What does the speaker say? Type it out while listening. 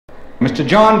Mr.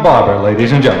 John Barbour,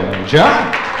 ladies and gentlemen.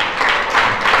 John?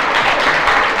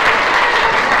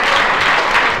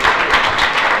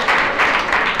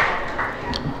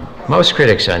 Most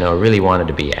critics I know really wanted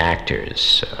to be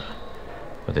actors,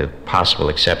 with the possible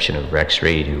exception of Rex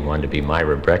Reed, who wanted to be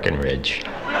Myra Breckenridge,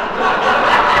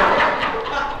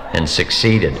 and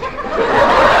succeeded.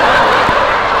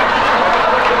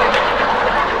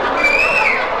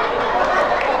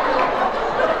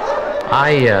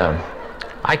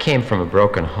 I came from a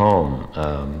broken home.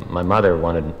 My mother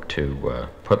wanted to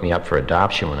put me up for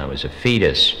adoption when I was a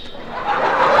fetus.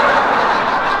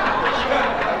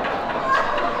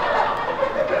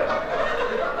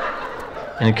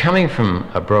 And coming from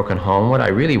a broken home, what I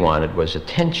really wanted was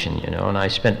attention, you know, and I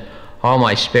spent all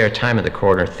my spare time at the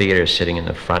corner theater sitting in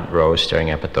the front row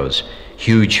staring up at those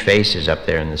huge faces up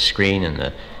there on the screen, and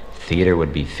the theater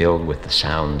would be filled with the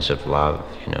sounds of love,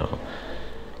 you know,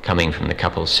 coming from the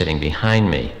couple sitting behind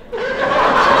me.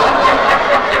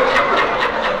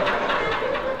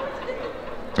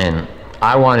 And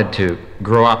I wanted to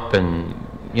grow up and,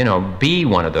 you know, be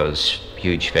one of those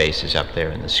huge faces up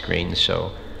there in the screen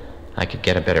so I could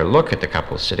get a better look at the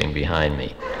couple sitting behind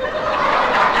me.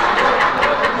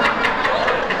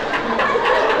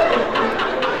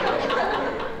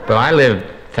 But I lived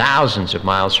thousands of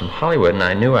miles from Hollywood, and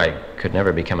I knew I could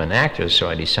never become an actor, so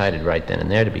I decided right then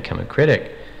and there to become a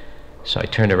critic. So I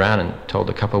turned around and told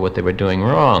the couple what they were doing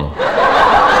wrong.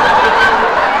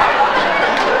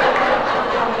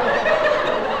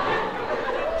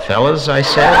 Fellas, I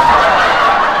said,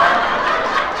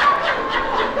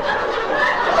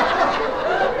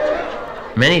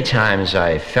 many times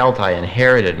I felt I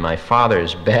inherited my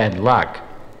father's bad luck.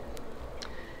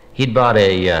 He'd bought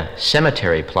a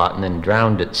cemetery plot and then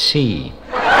drowned at sea.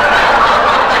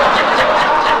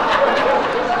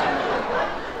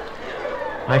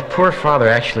 My poor father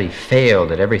actually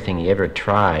failed at everything he ever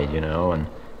tried, you know, and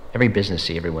every business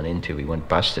he ever went into, he went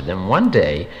busted. And one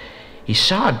day, he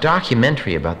saw a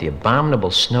documentary about the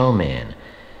abominable snowman,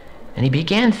 and he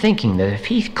began thinking that if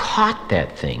he caught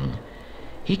that thing,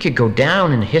 he could go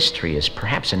down in history as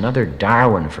perhaps another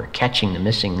Darwin for catching the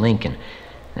missing link, and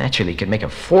naturally could make a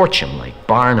fortune like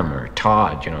Barnum or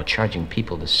Todd, you know, charging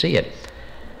people to see it.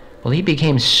 Well, he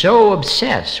became so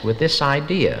obsessed with this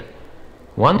idea.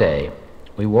 One day,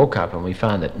 we woke up and we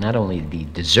found that not only had he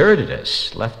deserted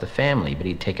us, left the family, but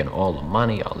he'd taken all the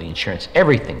money, all the insurance,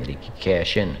 everything that he could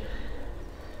cash in.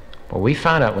 Well, we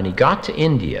found out when he got to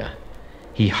India,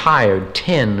 he hired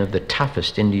 10 of the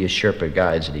toughest India Sherpa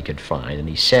guides that he could find, and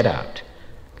he set out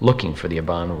looking for the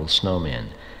abominable snowman.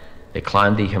 They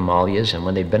climbed the Himalayas, and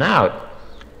when they'd been out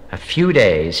a few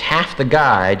days, half the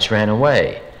guides ran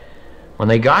away. When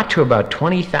they got to about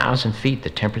 20,000 feet, the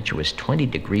temperature was 20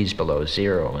 degrees below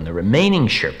zero, and the remaining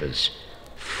Sherpas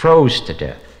froze to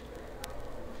death.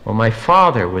 Well, my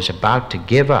father was about to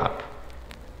give up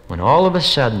when all of a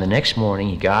sudden, the next morning,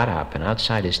 he got up, and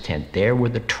outside his tent, there were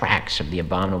the tracks of the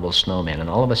abominable snowman. And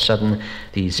all of a sudden,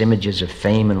 these images of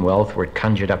fame and wealth were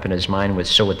conjured up in his mind.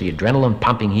 So with the adrenaline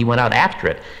pumping, he went out after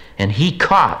it, and he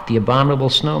caught the abominable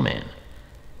snowman.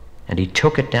 And he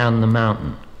took it down the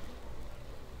mountain,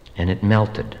 and it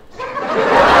melted.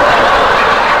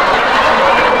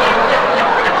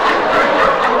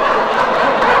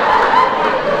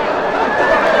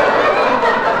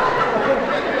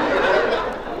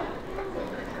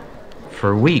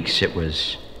 For weeks, it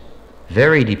was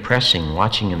very depressing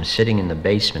watching him sitting in the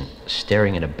basement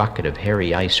staring at a bucket of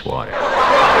hairy ice water.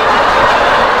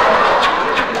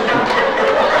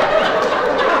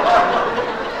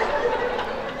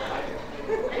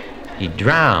 He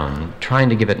drowned trying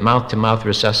to give it mouth-to-mouth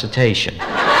resuscitation.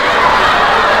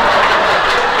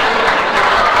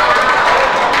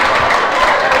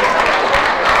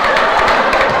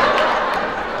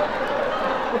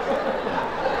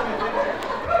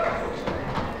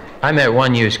 I met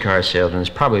one used car salesman who's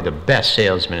probably the best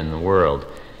salesman in the world.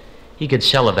 He could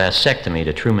sell a vasectomy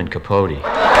to Truman Capote.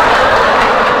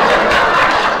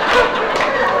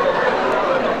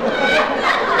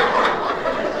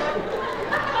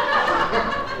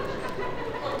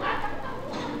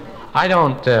 I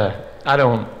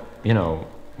don't, you know,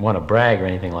 want to brag or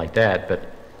anything like that, but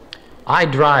I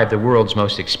drive the world's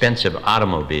most expensive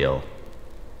automobile.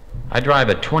 I drive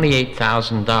a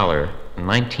 $28,000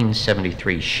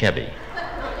 1973 Chevy.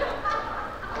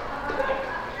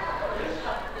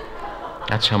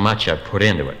 That's how much I've put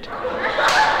into it.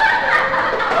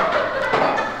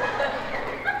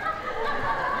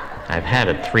 I've had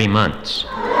it 3 months.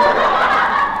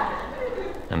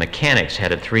 The mechanics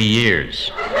had it 3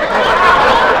 years.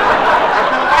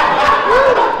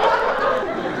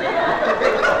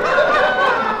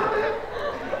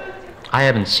 I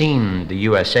haven't seen the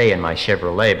USA in my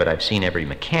Chevrolet, but I've seen every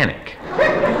mechanic.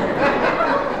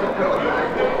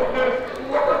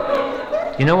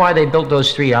 You know why they built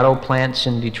those 3 auto plants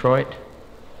in Detroit?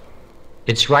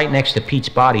 It's right next to Pete's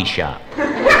Body Shop.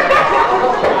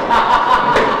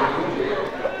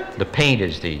 The paint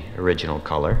is the original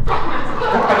color.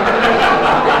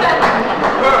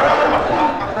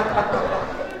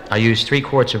 I use 3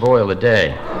 quarts of oil a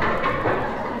day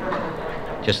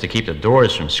just to keep the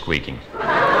doors from squeaking.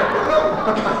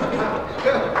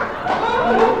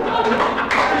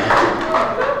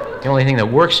 The only thing that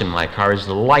works in my car is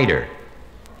the lighter.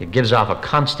 It gives off a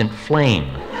constant flame.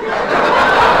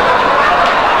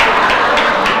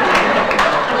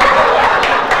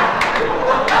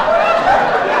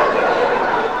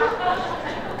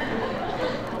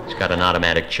 It's got an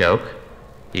automatic choke.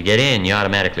 You get in, you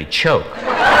automatically choke.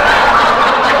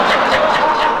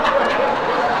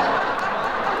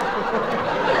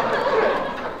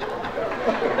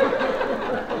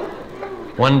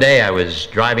 One day I was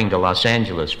driving to Los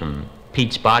Angeles from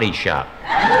Pete's Body Shop.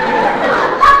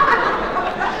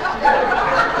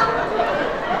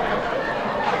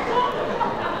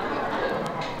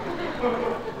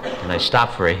 And I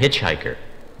stopped for a hitchhiker.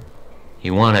 He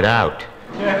wanted out.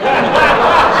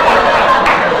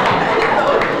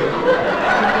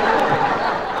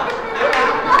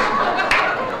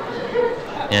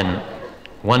 And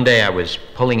one day I was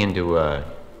pulling into a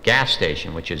gas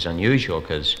station, which is unusual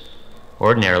because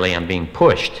ordinarily I'm being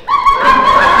pushed.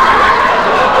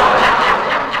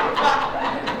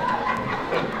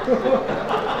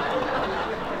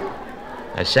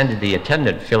 I sent the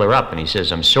attendant to fill her up, and he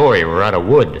says, "I'm sorry, we're out of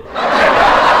wood."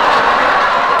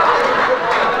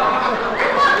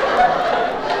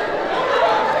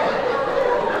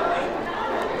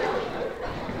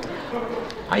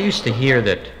 I used to hear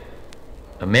that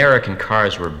American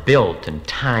cars were built and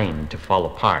timed to fall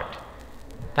apart.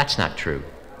 That's not true.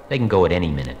 They can go at any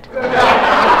minute.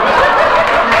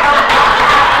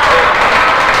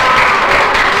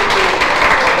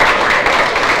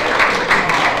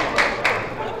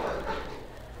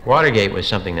 Watergate was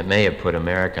something that may have put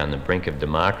America on the brink of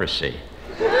democracy.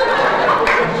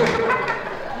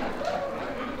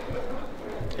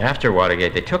 After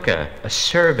Watergate, they took a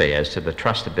survey as to the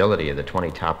trustability of the 20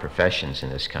 top professions in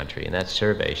this country, and that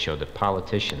survey showed that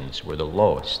politicians were the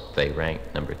lowest. They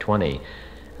ranked number 20,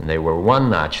 and they were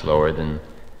 1 notch lower than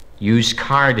used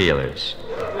car dealers.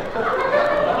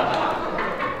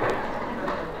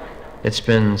 It's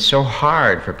been so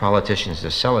hard for politicians to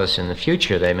sell us. In the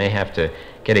future, they may have to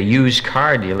get a used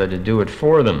car dealer to do it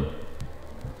for them.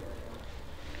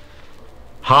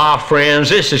 Hi, friends,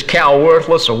 this is Cal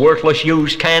Worthless of Worthless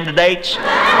Used Candidates.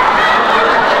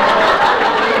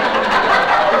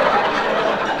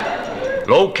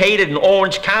 Located in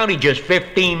Orange County, just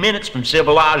 15 minutes from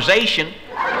civilization.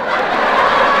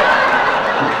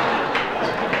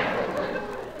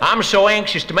 I'm so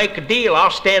anxious to make a deal,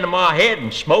 I'll stand on my head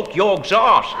and smoke your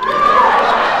exhaust.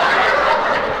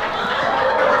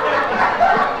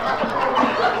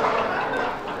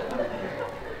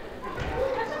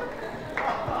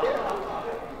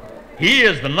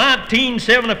 Here's the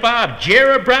 1975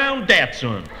 Jerry Brown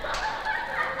Datsun.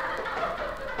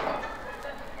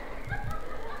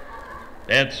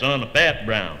 That son of Pat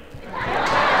Brown.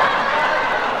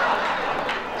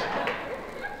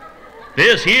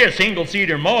 This here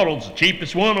single-seater model's the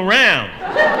cheapest one around.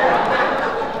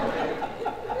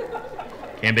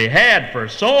 Can be had for a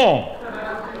song.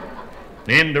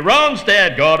 Linda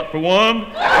Ronstadt got it for one.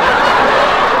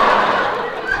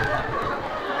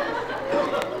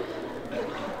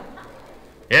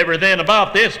 Everything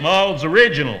about this model's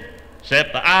original,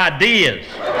 except the ideas.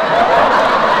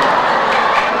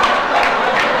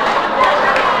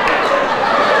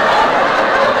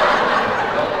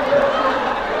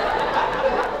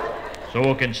 So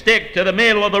it can stick to the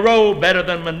middle of the road better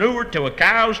than manure to a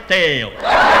cow's tail.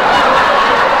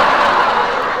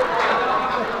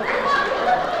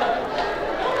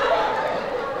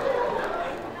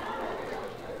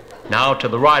 Now to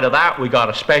the right of that we got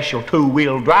a special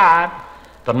 2-wheel drive,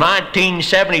 the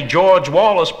 1970 George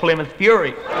Wallace Plymouth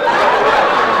Fury.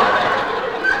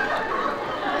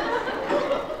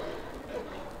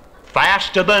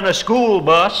 Faster than a school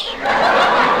bus.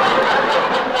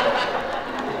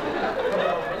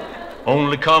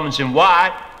 Only comes in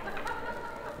white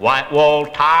wall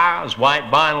tires,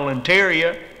 white vinyl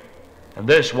interior, and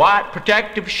this white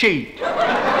protective sheet.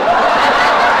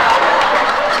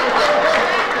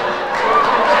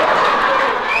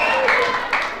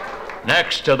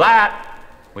 Next to that,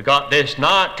 we got this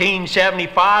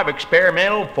 1975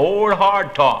 experimental Ford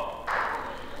hardtop.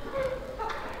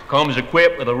 Comes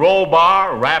equipped with a roll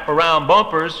bar, wrap-around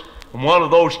bumpers, and one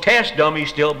of those test dummies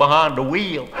still behind the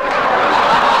wheel.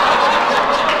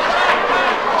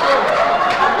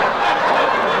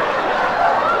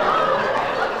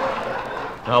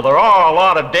 Now, there are a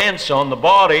lot of dents on the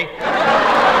body.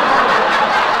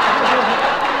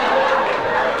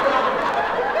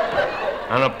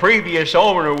 And a previous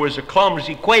owner was a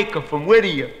clumsy Quaker from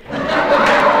Whittier.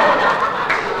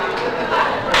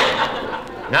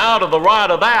 Now, to the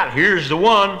right of that, here's the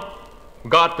one. We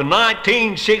got the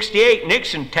 1968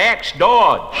 Nixon Tax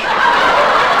Dodge.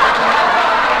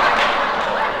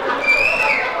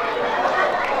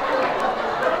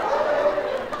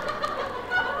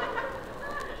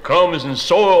 Comes in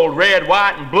soiled red,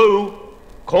 white, and blue.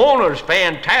 Corner's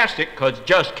fantastic because it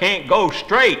just can't go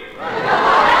straight.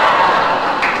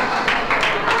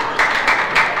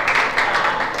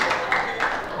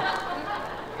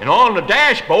 And on the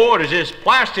dashboard is this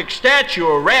plastic statue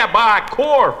of Rabbi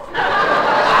Korf.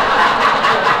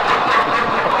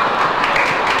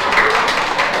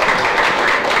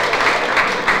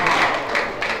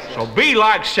 So be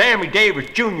like Sammy Davis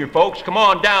Jr., folks. Come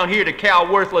on down here to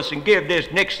Cal Worthless and give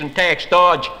this Nixon Tax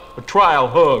Dodge a trial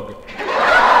hug.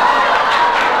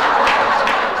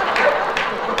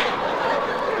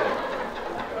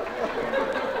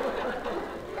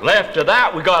 Left of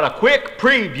that, we got a quick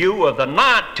preview of the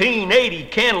 1980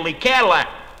 Kennedy Cadillac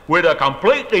with a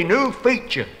completely new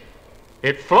feature.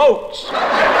 It floats.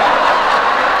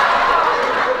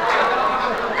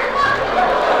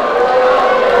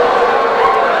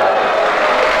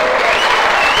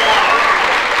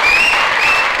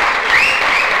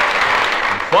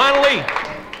 And finally,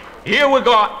 here we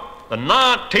got the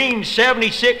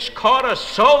 1976 Carter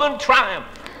Southern Triumph,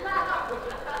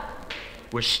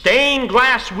 with stained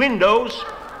glass windows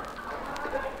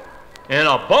and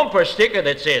a bumper sticker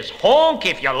that says, "Honk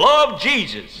if you love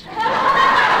Jesus."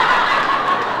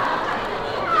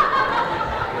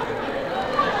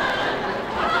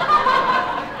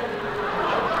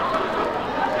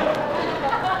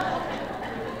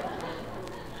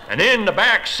 And in the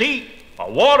back seat, a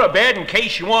waterbed in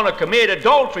case you want to commit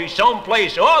adultery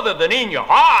someplace other than in your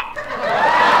heart.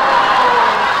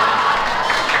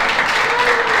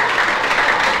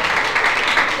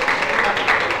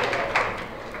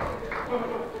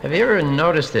 Have you ever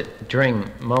noticed that during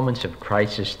moments of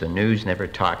crisis, the news never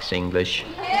talks English?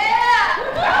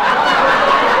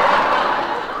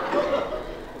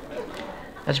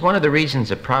 That's one of the reasons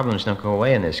that problems don't go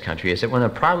away in this country, is that when a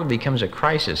problem becomes a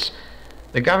crisis,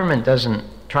 the government doesn't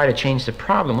try to change the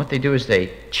problem. What they do is they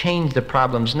change the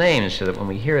problem's name so that when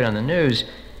we hear it on the news,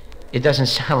 it doesn't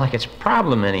sound like it's a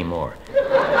problem anymore.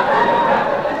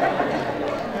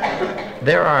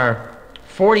 There are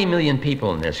 40 million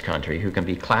people in this country who can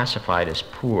be classified as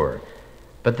poor,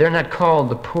 but they're not called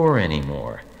the poor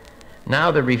anymore.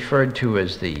 Now they're referred to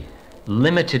as the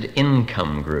limited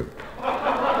income group.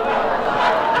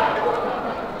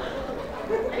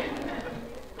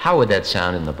 How would that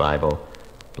sound in the Bible?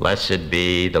 Blessed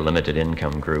be the limited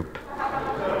income group.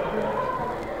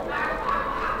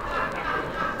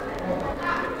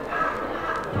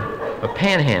 A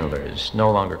panhandler is no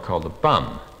longer called a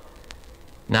bum.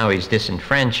 Now he's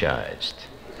disenfranchised.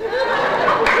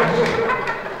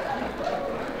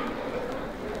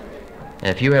 And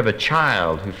if you have a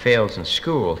child who fails in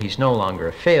school, he's no longer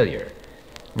a failure.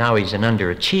 Now he's an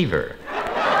underachiever.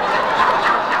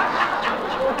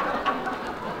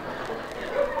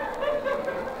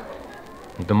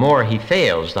 The more he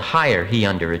fails, the higher he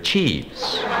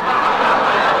underachieves.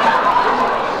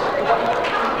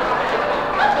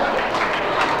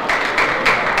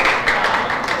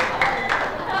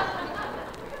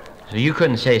 So you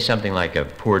couldn't say something like a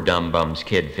poor dumb bum's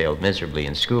kid failed miserably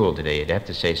in school today. You'd have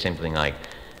to say something like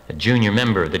a junior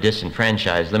member of the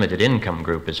disenfranchised limited income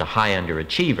group is a high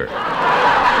underachiever.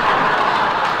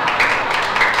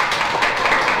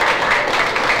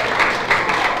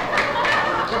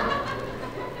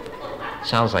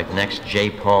 Sounds like next J.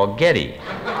 Paul Getty.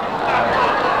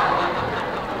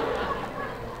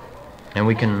 And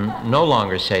we can no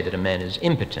longer say that a man is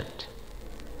impotent.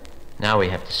 Now we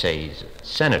have to say he's a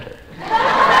senator.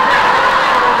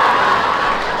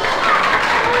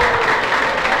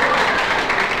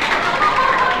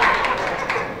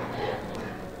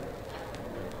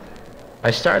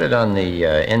 I started on the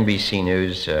NBC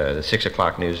News, the 6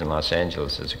 o'clock news in Los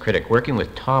Angeles as a critic, working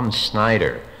with Tom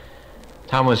Snyder.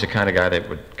 Tom was the kind of guy that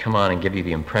would come on and give you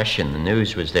the impression the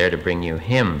news was there to bring you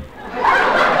him.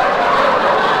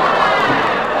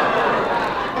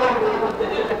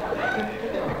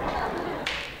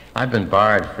 I've been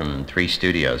barred from 3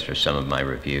 studios for some of my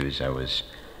reviews. I was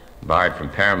barred from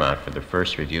Paramount for the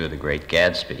first review of The Great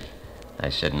Gatsby. I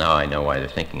said, now I know why they're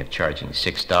thinking of charging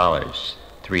 $6,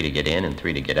 $3 to get in and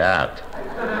 $3 to get out.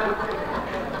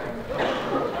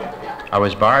 I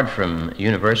was barred from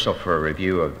Universal for a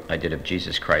review I did of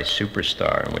Jesus Christ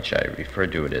Superstar, in which I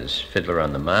referred to it as Fiddler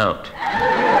on the Mount.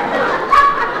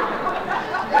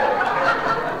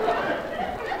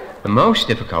 The most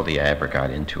difficulty I ever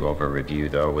got into over a review,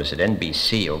 though, was at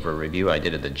NBC over a review I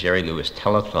did of the Jerry Lewis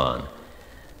Telethon.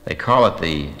 They call it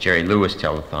the Jerry Lewis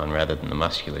Telethon rather than the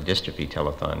Muscular Dystrophy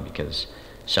Telethon because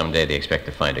someday they expect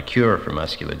to find a cure for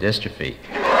muscular dystrophy.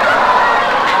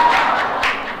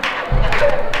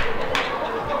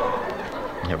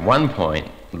 At one point,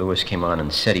 Lewis came on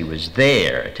and said he was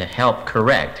there to help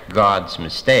correct God's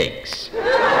mistakes.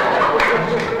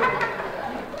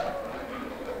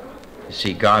 You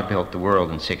see, God built the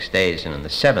world in 6 days, and on the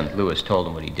 7th, Lewis told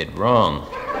him what he did wrong.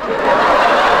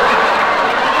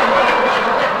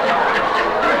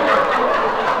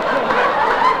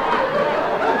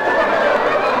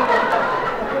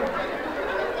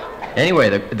 Anyway,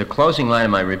 the closing line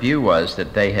of my review was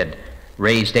that they had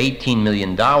raised $18 million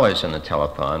on the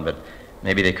telethon, but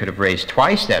maybe they could have raised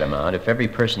twice that amount if every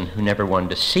person who never wanted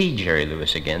to see Jerry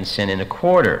Lewis again sent in a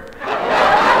quarter.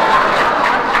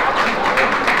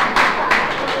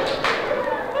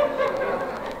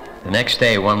 The next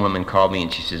day, one woman called me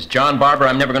and she says, John Barbour,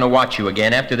 I'm never going to watch you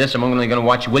again. After this, I'm only going to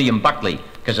watch William Buckley,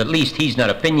 because at least he's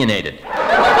not opinionated.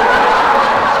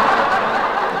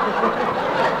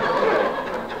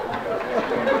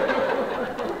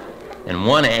 And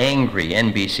one angry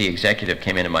NBC executive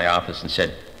came into my office and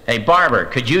said, hey, Barbour,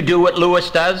 could you do what Lewis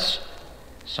does?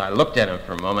 So I looked at him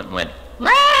for a moment and went,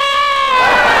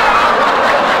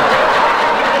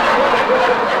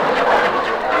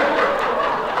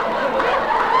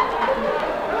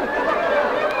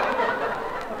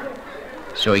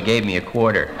 so he gave me a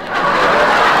quarter.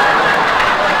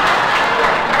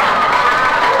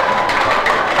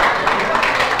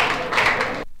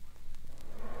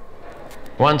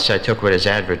 Once I took what is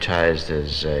advertised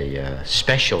as a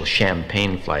special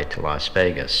champagne flight to Las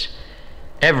Vegas.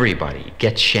 Everybody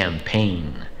gets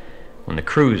champagne when the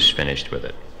crew's finished with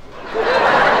it.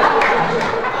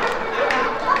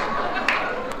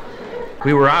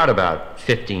 We were out about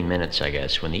 15 minutes, I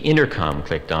guess, when the intercom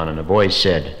clicked on and a voice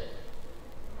said,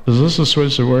 is this a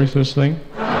switch that works, this thing?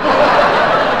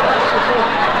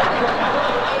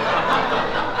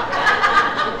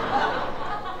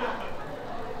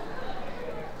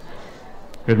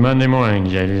 Good Monday morning,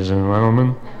 ladies and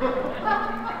gentlemen.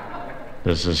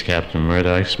 This is Captain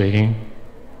Murdoch speaking,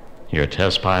 your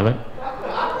test pilot.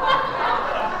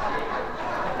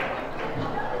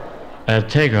 At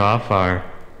takeoff, our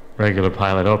regular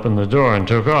pilot opened the door and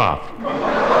took off.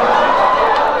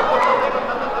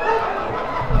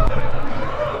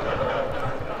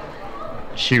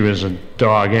 She was a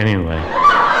dog anyway.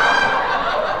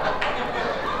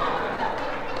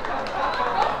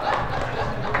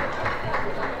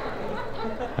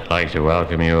 I'd like to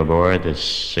welcome you aboard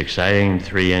this exciting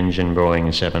 3-engine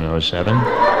Boeing 707,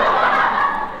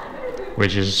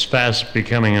 which is fast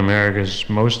becoming America's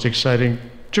most exciting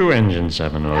 2-engine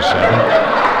 707.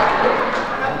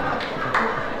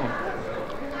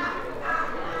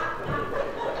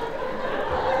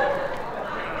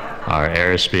 Our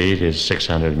airspeed is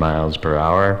 600 miles per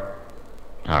hour.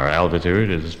 Our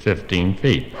altitude is 15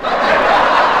 feet.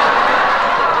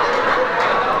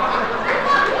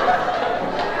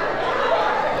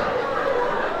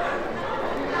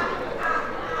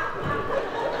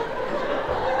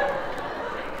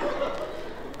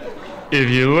 If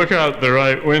you look out the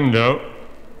right window,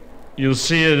 you'll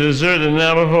see a deserted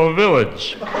Navajo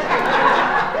village.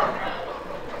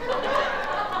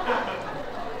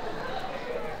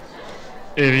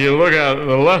 If you look out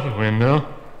the left window,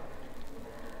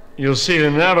 you'll see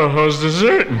the Navajos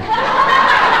deserting.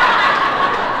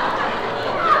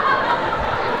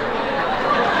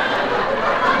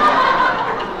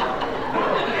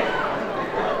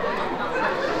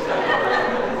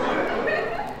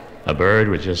 A bird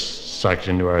was just sucked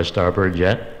into our starboard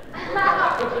jet.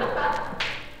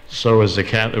 So was the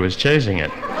cat that was chasing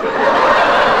it.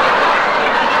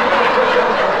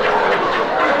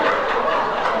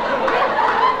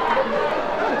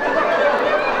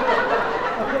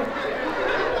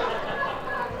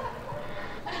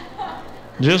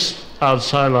 Just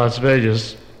outside Las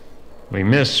Vegas, we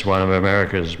missed one of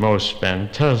America's most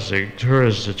fantastic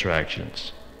tourist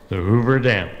attractions, the Hoover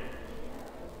Dam.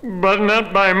 But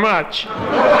not by much.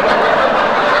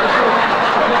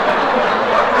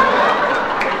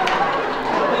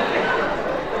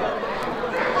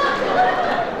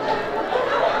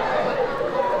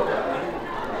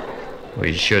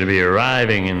 We should be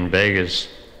arriving in Vegas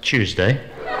Tuesday.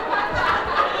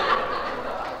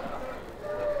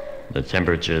 The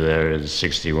temperature there is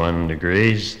 61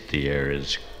 degrees, the air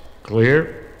is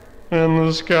clear, and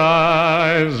the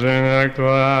skies are not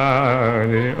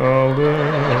cloudy all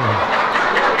day.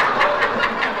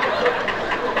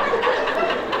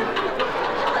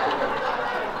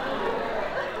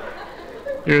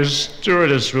 Your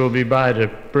stewardess will be by to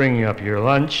bring up your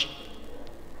lunch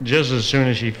just as soon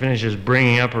as she finishes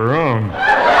bringing up her own.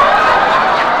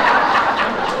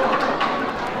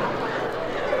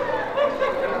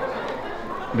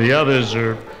 The others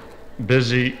are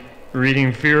busy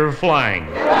reading Fear of Flying.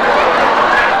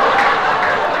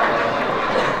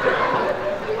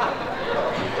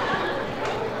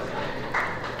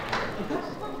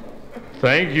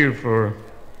 Thank you for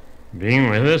being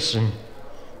with us, and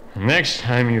next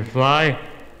time you fly,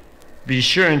 be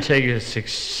sure and take this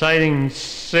exciting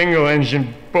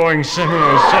single-engine Boeing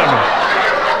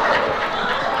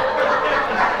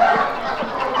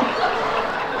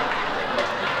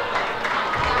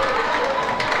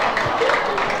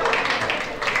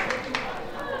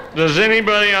Does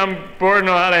anybody on board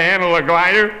know how to handle a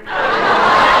glider?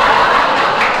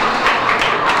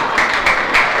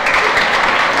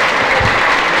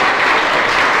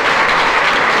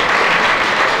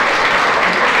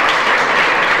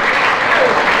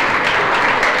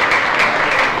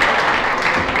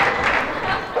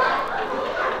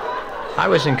 I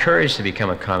was encouraged to become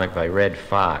a comic by Red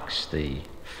Fox, the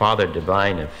father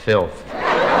divine of filth.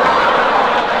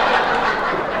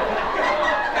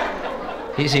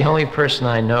 He's the only person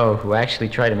I know who actually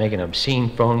tried to make an obscene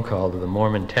phone call to the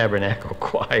Mormon Tabernacle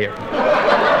Choir.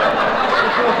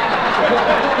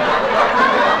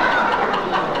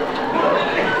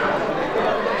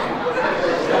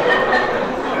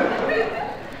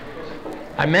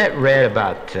 I met Red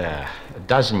about a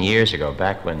dozen years ago,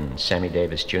 back when Sammy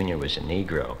Davis Jr. was a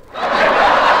Negro.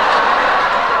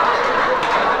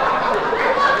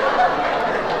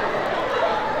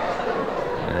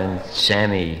 And then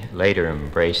Sammy later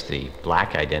embraced the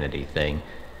black identity thing,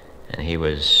 and he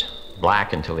was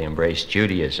black until he embraced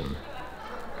Judaism.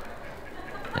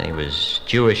 And he was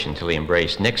Jewish until he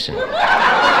embraced Nixon.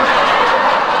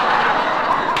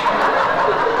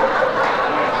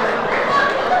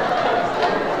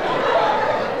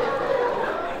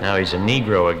 Now he's a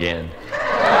Negro again.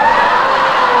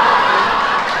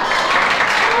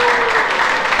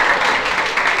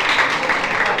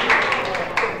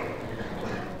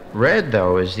 Red,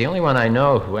 though, is the only one I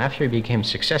know who, after he became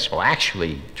successful,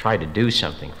 actually tried to do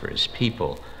something for his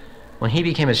people. When he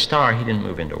became a star, he didn't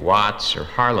move into Watts or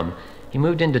Harlem. He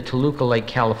moved into Toluca Lake,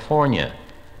 California.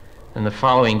 And the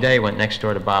following day went next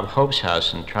door to Bob Hope's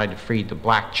house and tried to free the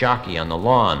black jockey on the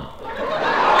lawn.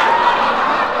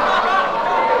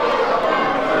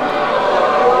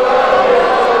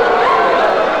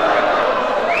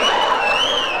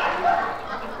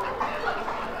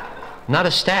 Not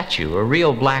a statue, a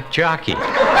real black jockey. A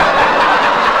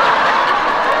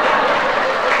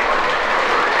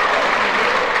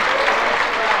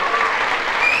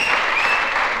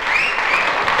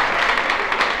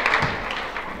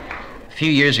few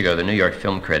years ago, the New York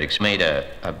film critics made a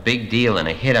big deal and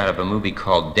a hit out of a movie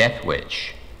called Death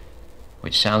Wish,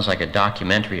 which sounds like a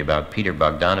documentary about Peter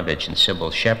Bogdanovich and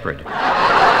Sybil Shepherd.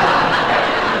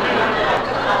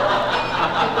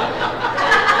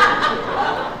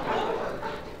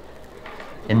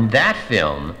 In that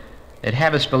film, they'd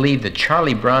have us believe that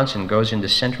Charlie Bronson goes into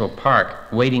Central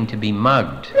Park waiting to be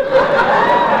mugged.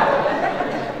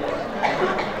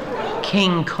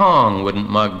 King Kong wouldn't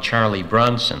mug Charlie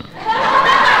Bronson.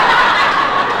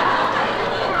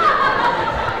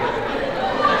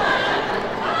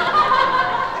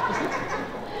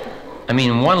 I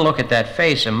mean, one look at that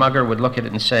face, a mugger would look at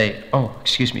it and say, "Oh,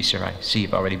 excuse me, sir, I see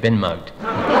you've already been mugged."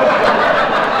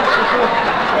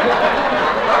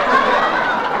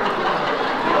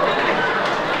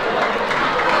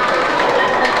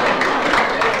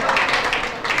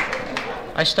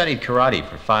 I studied karate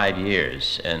for 5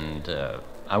 years, and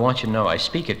I want you to know I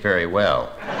speak it very well.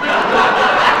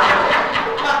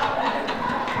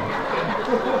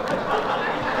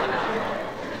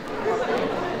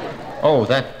 Oh,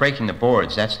 that breaking the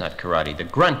boards, that's not karate. The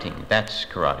grunting, that's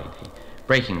karate. The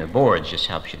breaking the boards just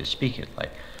helps you to speak it, like,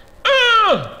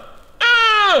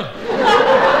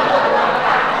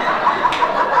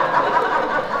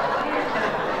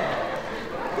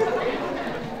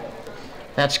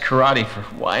 That's karate for,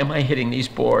 why am I hitting these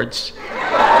boards?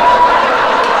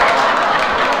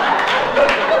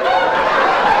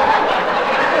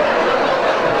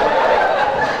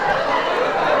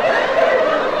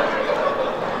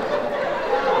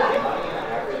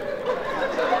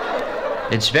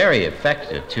 It's very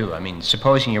effective, too. I mean,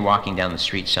 supposing you're walking down the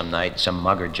street some night, some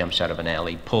mugger jumps out of an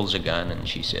alley, pulls a gun, and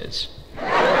she says,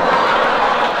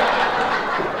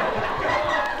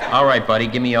 "All right, buddy,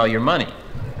 give me all your money."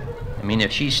 I mean,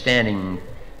 if she's standing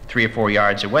 3 or 4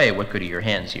 yards away, what good are your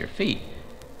hands or your feet?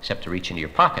 Except to reach into your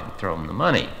pocket and throw them the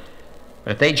money.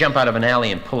 But if they jump out of an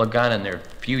alley and pull a gun and they're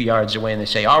a few yards away and they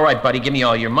say, "All right, buddy, give me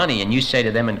all your money," and you say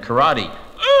to them in karate,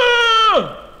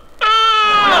 "Ah!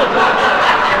 Ah!"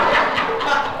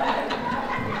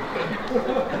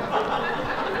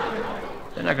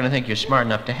 They're not going to think you're smart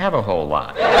enough to have a whole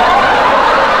lot.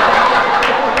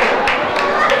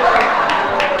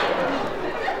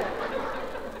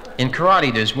 In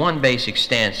karate, there's one basic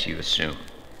stance you assume.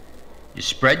 You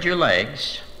spread your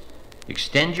legs, you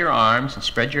extend your arms and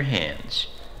spread your hands,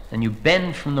 then you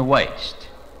bend from the waist.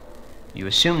 You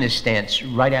assume this stance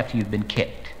right after you've been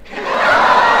kicked.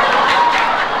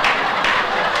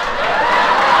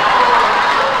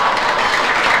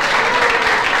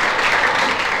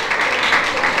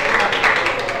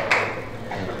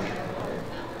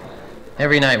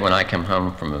 Every night when I come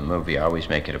home from a movie, I always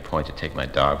make it a point to take my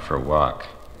dog for a walk.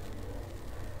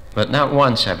 But not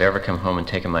once have I ever come home and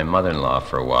taken my mother-in-law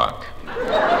for a walk.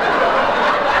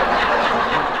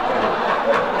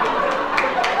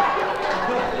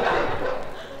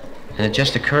 And it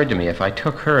just occurred to me, if I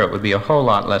took her, it would be a whole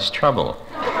lot less trouble.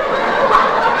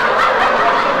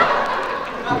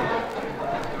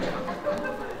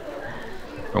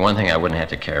 For one thing, I wouldn't have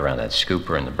to carry around that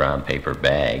scooper in the brown paper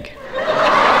bag.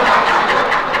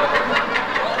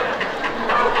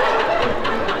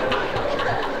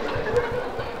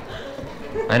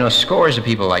 I know scores of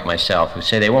people like myself who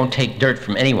say they won't take dirt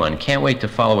from anyone, can't wait to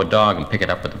follow a dog and pick it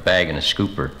up with a bag and a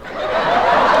scooper.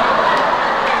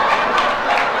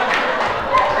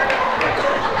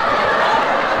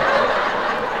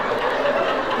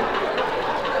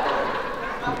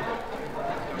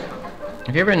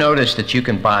 Have you ever noticed that you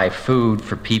can buy food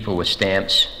for people with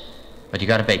stamps, but you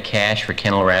gotta pay cash for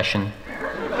kennel ration?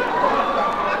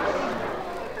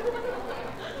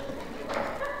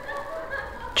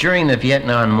 During the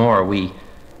Vietnam War, we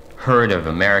heard of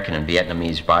American and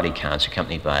Vietnamese body counts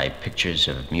accompanied by pictures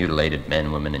of mutilated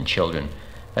men, women, and children.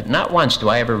 But not once do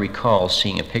I ever recall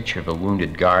seeing a picture of a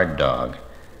wounded guard dog.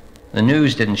 The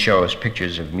news didn't show us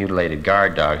pictures of mutilated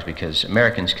guard dogs because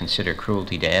Americans consider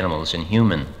cruelty to animals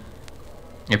inhuman.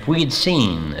 If we'd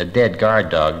seen a dead guard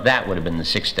dog, that would have been the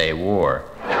Six-Day War.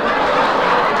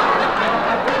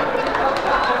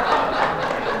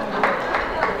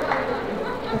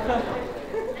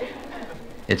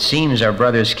 It seems our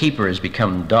brother's keeper has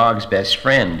become the dog's best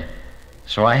friend.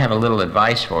 So I have a little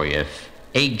advice for you. If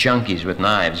 8 junkies with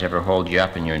knives ever hold you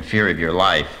up and you're in fear of your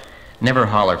life, never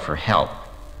holler for help.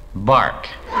 Bark.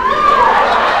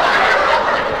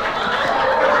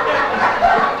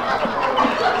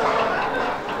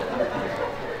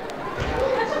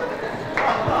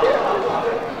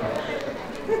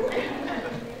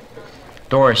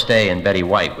 Doris Day and Betty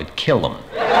White would kill them.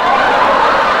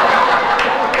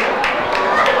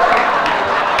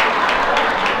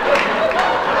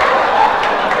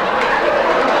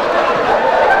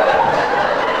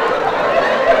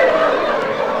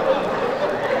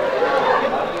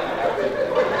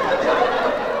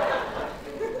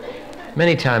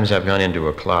 Many times I've gone into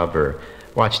a club or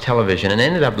watched television and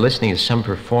ended up listening to some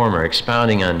performer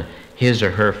expounding on his or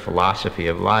her philosophy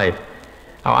of life.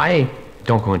 Now, I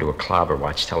don't go into a club or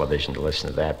watch television to listen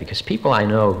to that because people I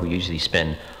know who usually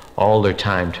spend all their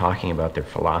time talking about their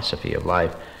philosophy of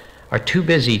life are too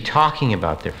busy talking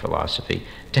about their philosophy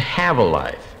to have a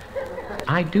life.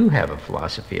 I do have a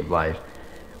philosophy of life,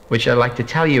 which I'd like to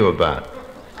tell you about.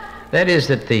 That is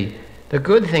that the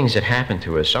good things that happen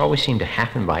to us always seem to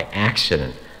happen by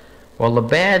accident, while the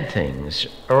bad things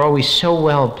are always so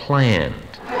well planned.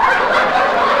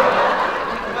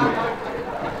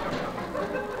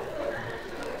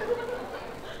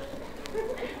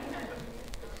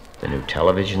 The new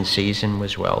television season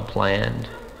was well planned.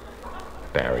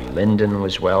 Barry Lyndon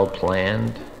was well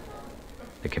planned.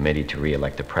 The committee to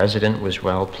re-elect the president was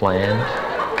well planned.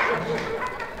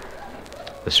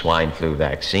 The swine flu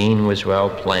vaccine was well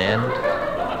planned.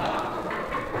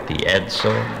 The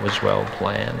Edsel was well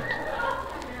planned.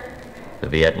 The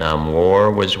Vietnam War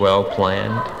was well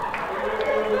planned.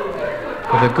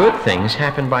 Well, the good things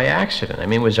happened by accident. I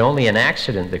mean, it was only an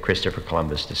accident that Christopher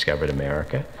Columbus discovered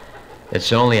America.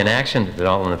 It's only an accident that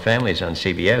All in the Family is on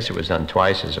CBS. It was done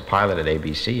twice as a pilot at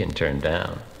ABC and turned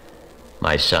down.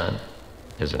 My Son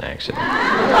is an accident.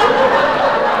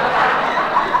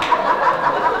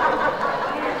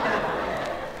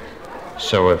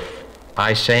 So if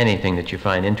I say anything that you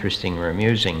find interesting or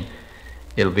amusing,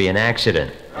 It'll be an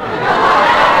accident.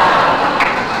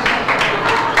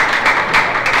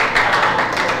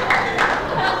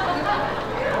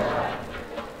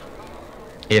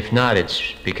 If not, it's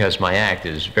because my act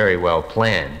is very well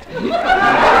planned.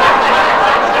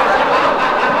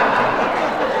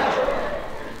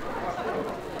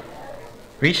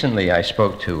 Recently, I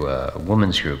spoke to a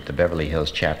women's group, the Beverly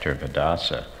Hills chapter of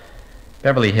Hadassah.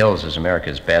 Beverly Hills is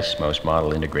America's best, most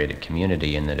model integrated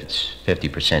community in that it's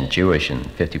 50% Jewish and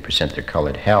 50% their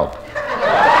colored help.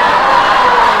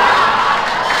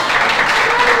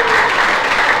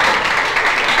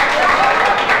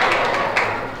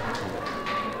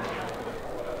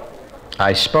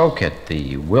 I spoke at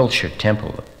the Wilshire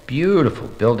Temple, a beautiful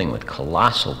building with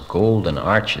colossal golden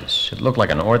arches. It looked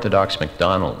like an Orthodox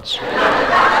McDonald's.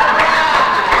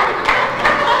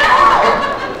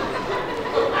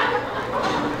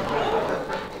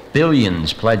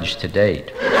 Billions pledged to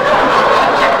date.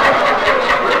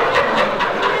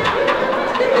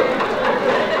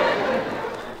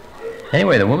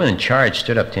 Anyway, the woman in charge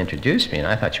stood up to introduce me, and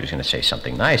I thought she was going to say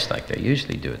something nice like they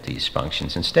usually do at these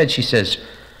functions. Instead, she says,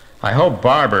 "I hope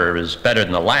Barbour is better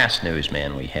than the last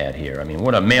newsman we had here. I mean,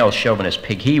 what a male chauvinist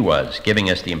pig he was, giving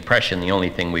us the impression the only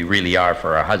thing we really are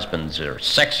for our husbands are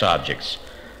sex objects.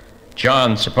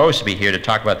 John's supposed to be here to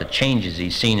talk about the changes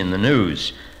he's seen in the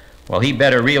news. Well, he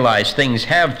better realize things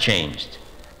have changed.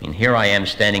 I mean, here I am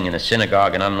standing in a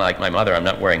synagogue, and unlike my mother, I'm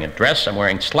not wearing a dress, I'm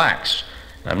wearing slacks.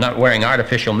 I'm not wearing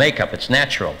artificial makeup, it's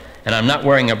natural. And I'm not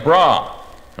wearing a bra."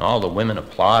 And all the women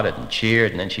applauded and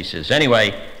cheered, and then she says,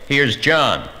 "Anyway, here's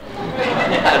John."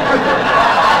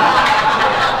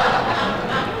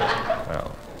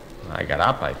 Well, when I got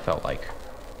up, I felt like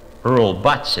Earl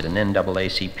Butz at an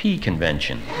NAACP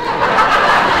convention.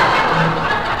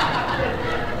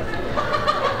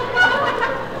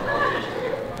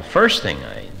 The first thing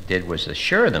I did was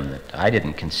assure them that I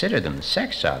didn't consider them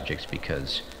sex objects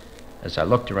because as I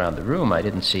looked around the room, I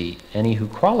didn't see any who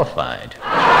qualified.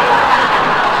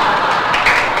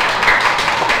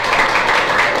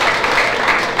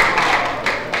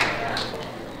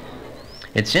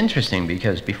 It's interesting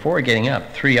because before getting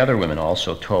up, 3 other women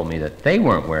also told me that they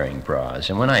weren't wearing bras.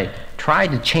 And when I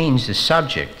tried to change the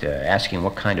subject, asking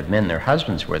what kind of men their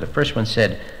husbands were, the first one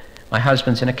said, "My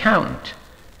husband's an accountant."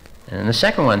 And the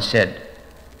second one said,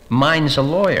 "Mine's a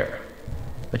lawyer."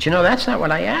 But you know, that's not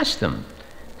what I asked them.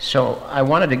 So I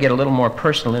wanted to get a little more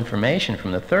personal information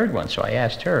from the third one, so I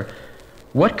asked her,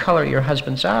 "What color are your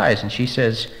husband's eyes?" And she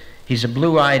says, "He's a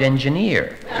blue-eyed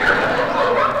engineer."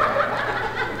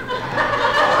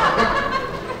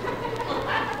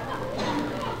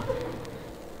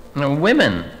 Now,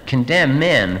 women condemn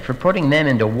men for putting them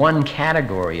into one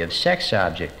category of sex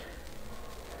object,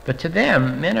 but to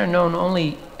them, men are known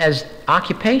only as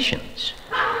occupations.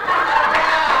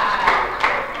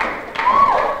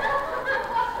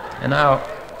 And now,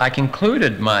 I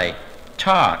concluded my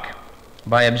talk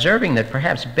by observing that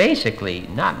perhaps basically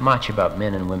not much about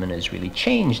men and women has really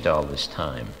changed all this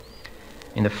time.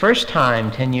 In the first time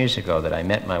 10 years ago that I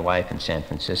met my wife in San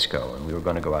Francisco and we were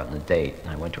going to go out on a date,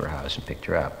 and I went to her house and picked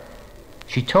her up,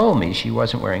 she told me she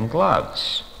wasn't wearing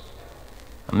gloves.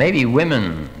 Maybe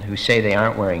women who say they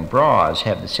aren't wearing bras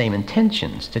have the same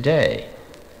intentions today.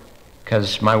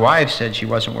 Because my wife said she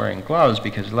wasn't wearing gloves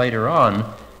because later on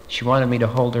she wanted me to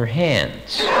hold her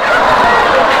hands.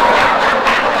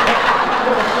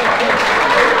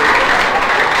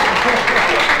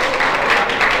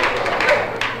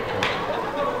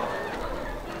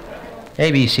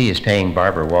 ABC is paying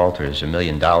Barbara Walters $1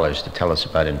 million to tell us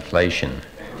about inflation.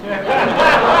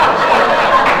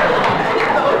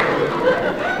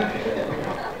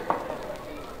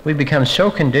 We've become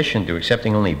so conditioned to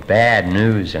accepting only bad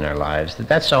news in our lives that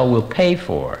that's all we'll pay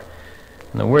for.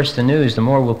 And the worse the news, the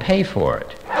more we'll pay for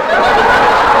it.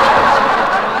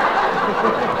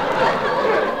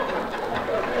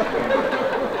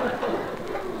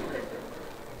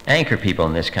 Anchor people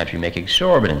in this country make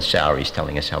exorbitant salaries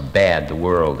telling us how bad the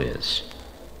world is.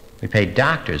 We pay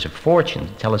doctors a fortune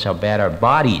to tell us how bad our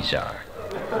bodies are.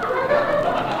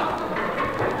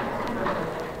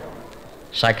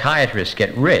 Psychiatrists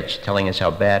get rich telling us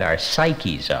how bad our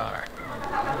psyches are.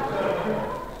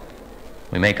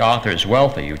 We make authors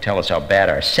wealthy who tell us how bad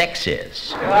our sex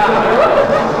is.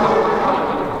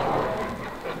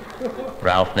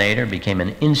 Ralph Nader became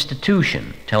an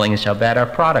institution telling us how bad our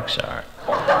products are.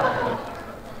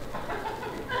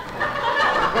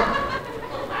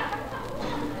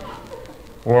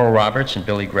 Oral Roberts and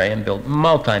Billy Graham built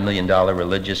multi-million-dollar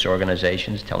religious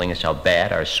organizations telling us how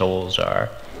bad our souls are.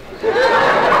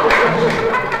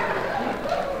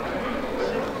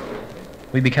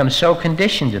 We become so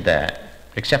conditioned to that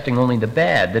accepting only the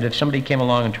bad, that if somebody came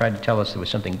along and tried to tell us there was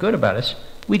something good about us,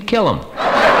 we'd kill them.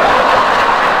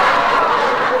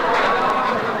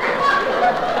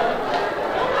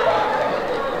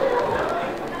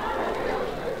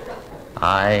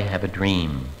 I have a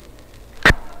dream.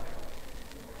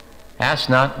 Ask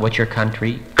not what your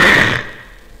country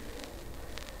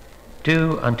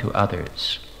do unto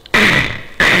others.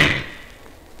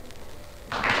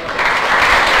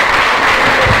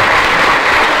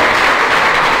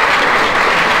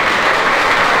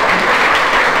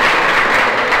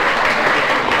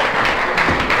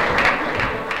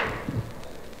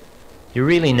 You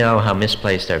really know how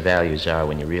misplaced our values are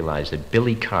when you realize that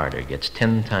Billy Carter gets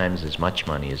 10 times as much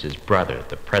money as his brother,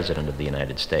 the President of the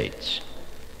United States.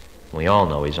 We all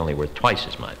know he's only worth twice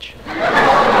as much.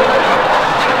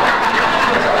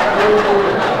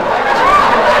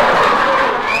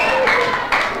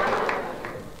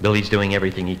 Billy's doing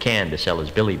everything he can to sell his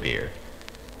Billy beer,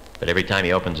 but every time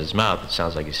he opens his mouth, it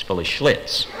sounds like he's full of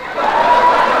Schlitz.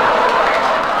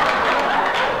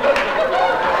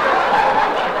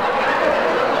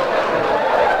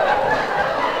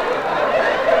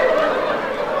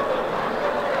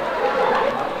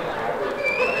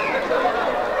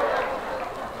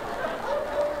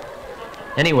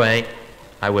 Anyway,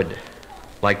 I would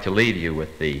like to leave you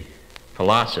with the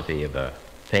philosophy of a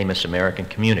famous American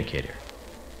communicator,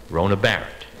 Rona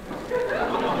Barrett.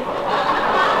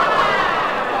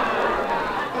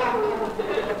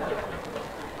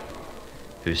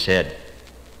 Who said,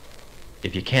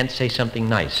 if you can't say something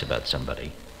nice about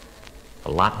somebody,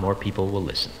 a lot more people will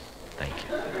listen. Thank you.